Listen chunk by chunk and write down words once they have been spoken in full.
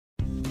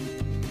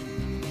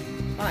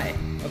Hi,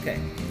 okay.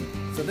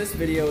 So this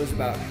video is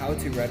about how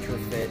to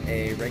retrofit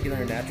a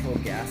regular natural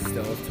gas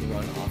stove to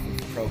run off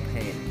of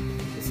propane.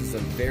 This is a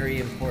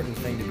very important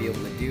thing to be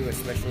able to do,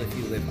 especially if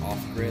you live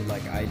off-grid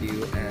like I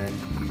do and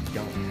you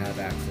don't have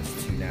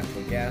access to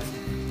natural gas.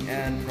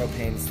 And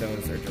propane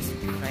stoves are just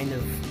kind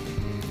of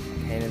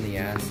a pain in the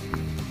ass.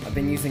 I've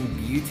been using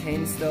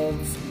butane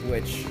stoves,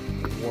 which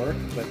work,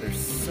 but there's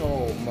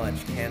so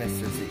much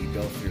canisters that you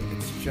go through.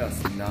 It's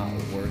just not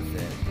worth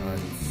it on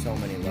so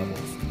many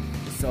levels.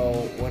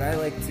 So what I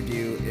like to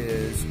do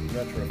is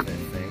retrofit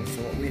things.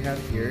 So what we have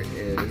here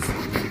is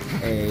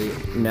a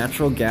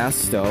natural gas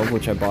stove,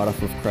 which I bought off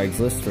of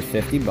Craigslist for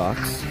 50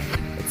 bucks.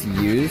 It's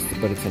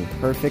used, but it's in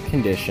perfect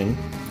condition.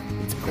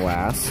 It's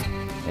glass,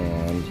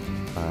 and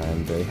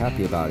I'm very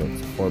happy about it.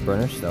 It's a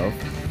 4-burner stove.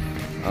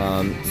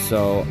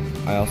 So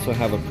I also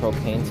have a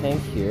propane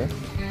tank here.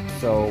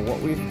 So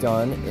what we've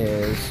done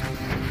is,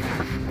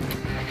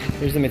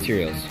 here's the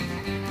materials.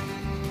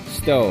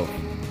 Stove,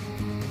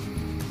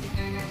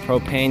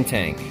 propane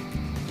tank,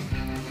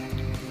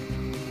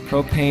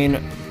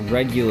 propane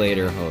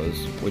regulator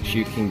hose, which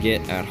you can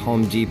get at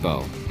Home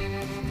Depot.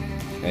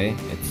 Okay,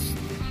 it's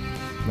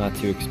not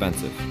too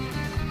expensive.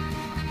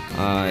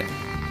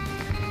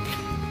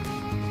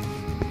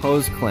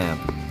 Hose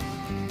clamp.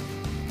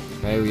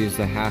 Okay, we use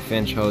the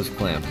 1/2-inch hose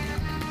clamp.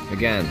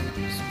 Again,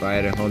 just buy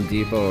it at Home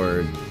Depot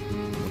or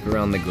look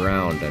around the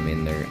ground. I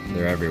mean,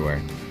 they're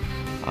everywhere.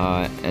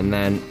 And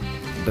then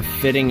the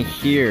fitting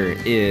here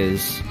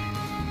is,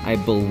 I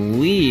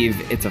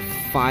believe it's a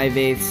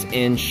 5/8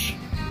 inch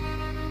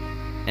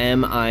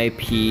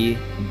MIP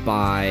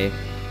by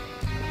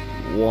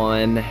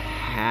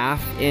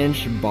 1/2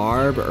 inch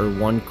barb or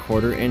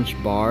 1/4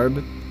 inch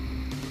barb.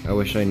 I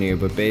wish I knew,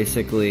 but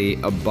basically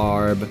a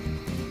barb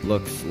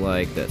looks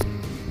like this.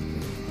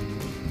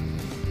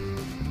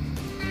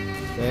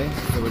 Okay,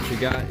 so what you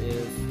got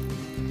is,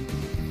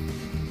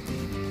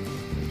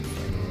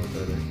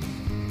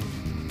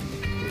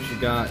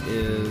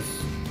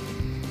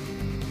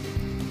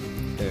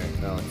 there,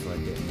 that looks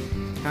like it.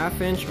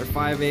 1/2 inch or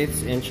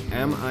 5/8 inch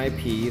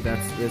MIP,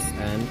 that's this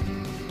end.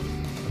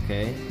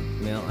 Okay,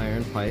 male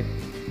iron pipe.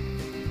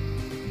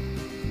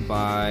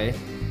 By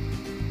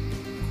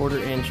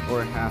 1/4 inch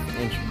or 1/2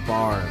 inch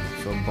barb.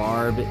 So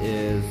barb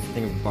is,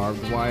 think of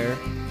barbed wire,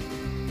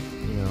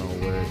 you know,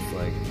 where it's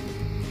like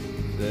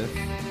this,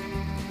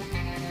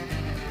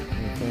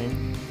 anything,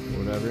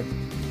 whatever,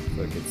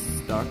 so it gets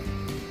stuck,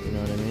 you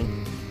know what I mean?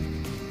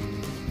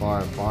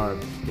 Barb,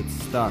 gets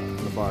stuck on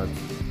the barbs.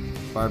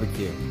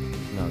 Barbecue,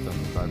 no, it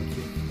doesn't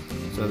barbecue.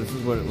 So this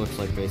is what it looks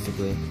like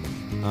basically.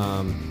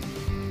 Yeah.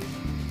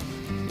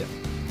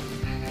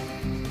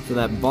 So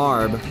that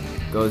barb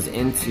goes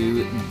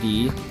into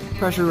the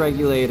pressure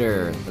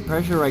regulator. The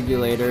pressure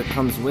regulator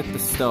comes with the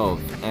stove,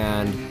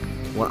 and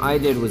what I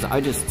did was I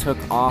just took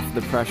off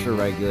the pressure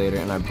regulator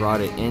and I brought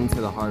it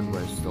into the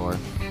hardware store,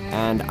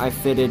 and I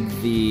fitted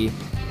the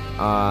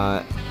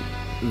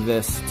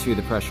this to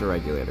the pressure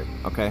regulator.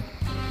 Okay,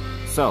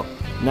 so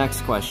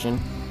next question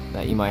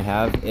that you might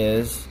have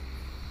is,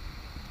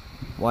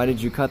 why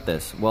did you cut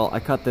this? Well, I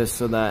cut this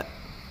so that,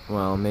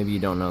 well, maybe you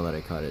don't know that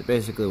I cut it.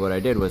 Basically what I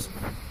did was,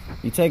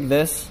 you take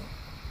this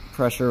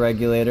pressure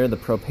regulator, the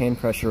propane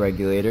pressure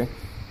regulator,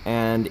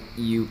 and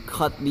you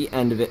cut the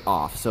end of it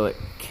off. So it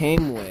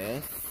came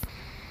with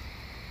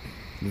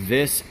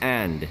this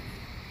end.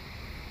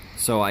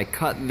 So I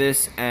cut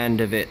this end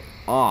of it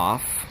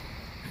off,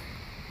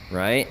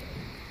 right?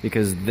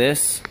 Because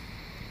this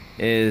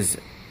is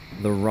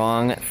the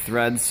wrong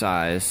thread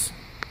size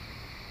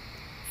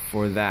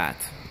for that.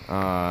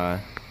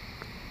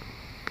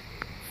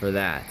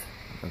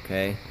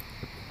 Okay?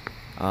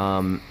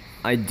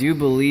 I do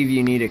believe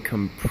you need a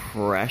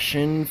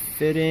compression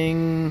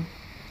fitting.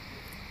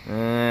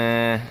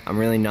 I'm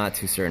really not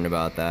too certain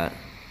about that.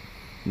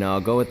 No, I'll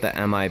go with the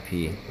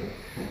MIP.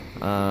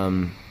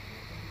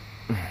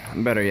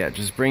 Better yet,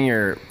 just bring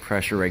your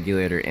pressure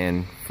regulator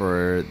in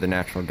for the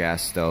natural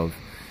gas stove,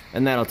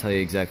 and that'll tell you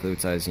exactly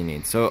what size you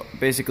need. So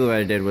basically what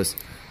I did was,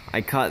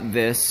 I cut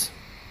this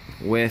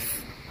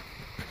with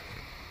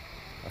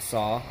a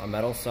saw, a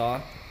metal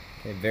saw.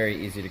 Okay, very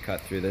easy to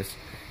cut through this.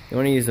 You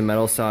want to use a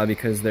metal saw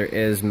because there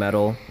is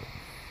metal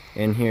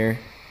in here.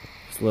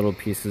 Just little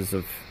pieces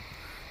of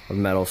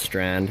metal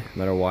strand,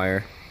 metal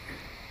wire.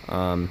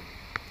 And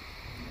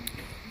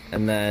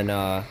then,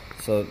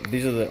 so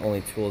these are the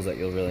only tools that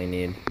you'll really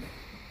need.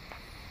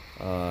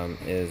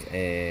 Is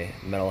a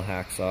metal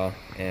hacksaw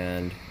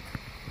and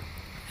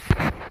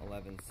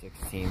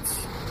 11/16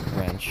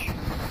 wrench.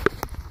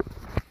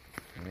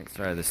 Alright,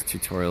 sorry, this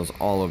tutorial's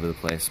all over the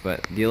place,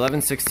 but the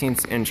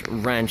 11/16 inch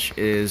wrench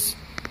is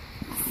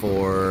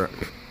for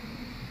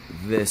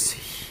this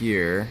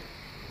here.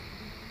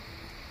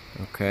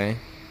 Okay,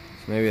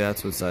 so maybe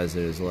that's what size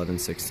it is,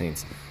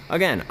 11/16.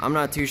 Again, I'm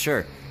not too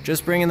sure.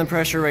 Just bring in the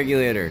pressure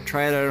regulator.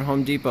 Try it at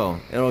Home Depot.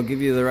 It'll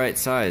give you the right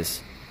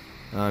size.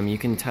 You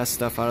can test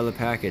stuff out of the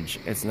package.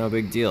 It's no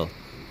big deal.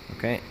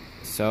 Okay,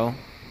 so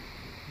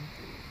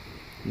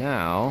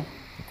now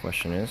the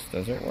question is,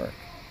 does it work?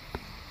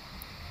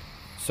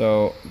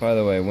 So, by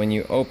the way, when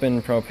you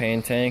open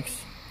propane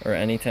tanks, or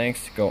any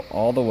tanks, go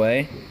all the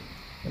way,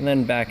 and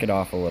then back it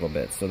off a little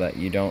bit so that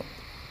you don't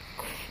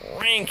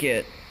crank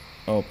it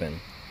open.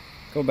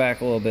 Go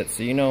back a little bit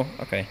so you know,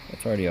 okay,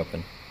 it's already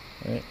open.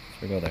 Alright, so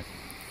we go there.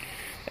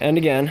 And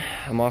again,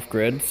 I'm off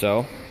grid,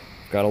 so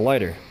I've got a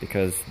lighter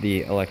because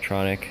the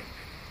electronic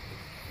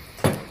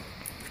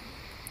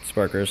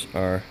sparkers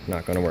are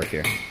not going to work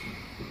here.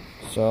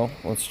 So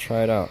let's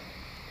try it out.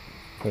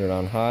 Put it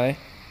on high.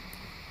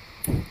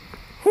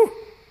 Whew!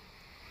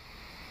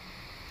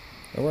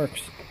 It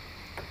works.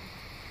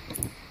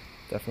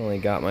 Definitely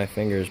got my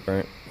fingers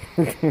burnt.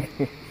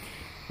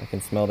 I can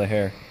smell the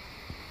hair.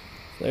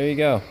 So there you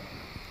go.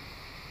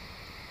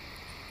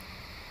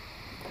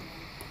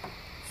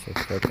 Safe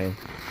propane.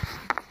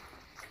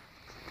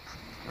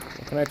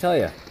 What can I tell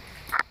you?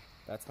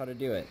 That's how to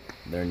do it.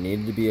 There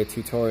needed to be a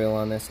tutorial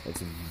on this.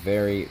 It's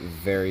very,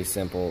 very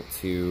simple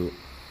to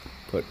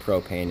put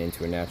propane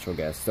into a natural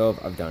gas stove.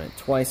 I've done it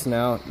twice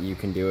now. You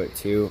can do it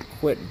too.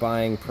 Quit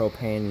buying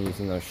propane and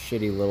using those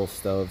shitty little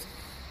stoves.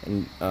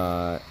 And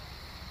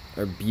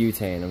or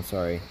butane, I'm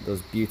sorry.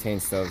 Those butane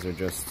stoves are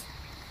just,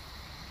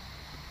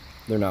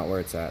 they're not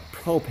where it's at.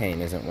 Propane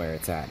isn't where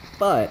it's at.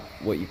 But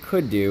what you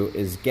could do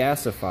is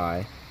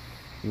gasify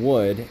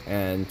wood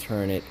and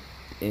turn it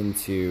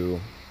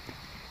into,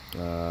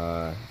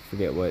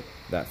 forget what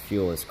that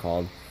fuel is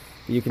called.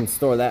 But you can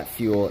store that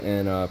fuel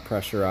in a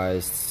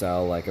pressurized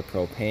cell like a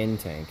propane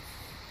tank.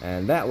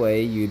 And that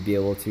way you'd be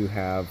able to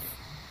have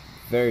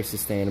very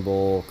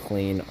sustainable,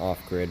 clean,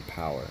 off-grid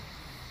power.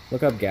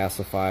 Look up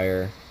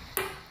gasifier.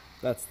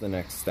 That's the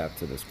next step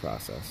to this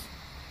process.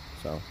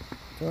 So,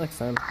 until next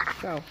time,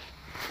 ciao.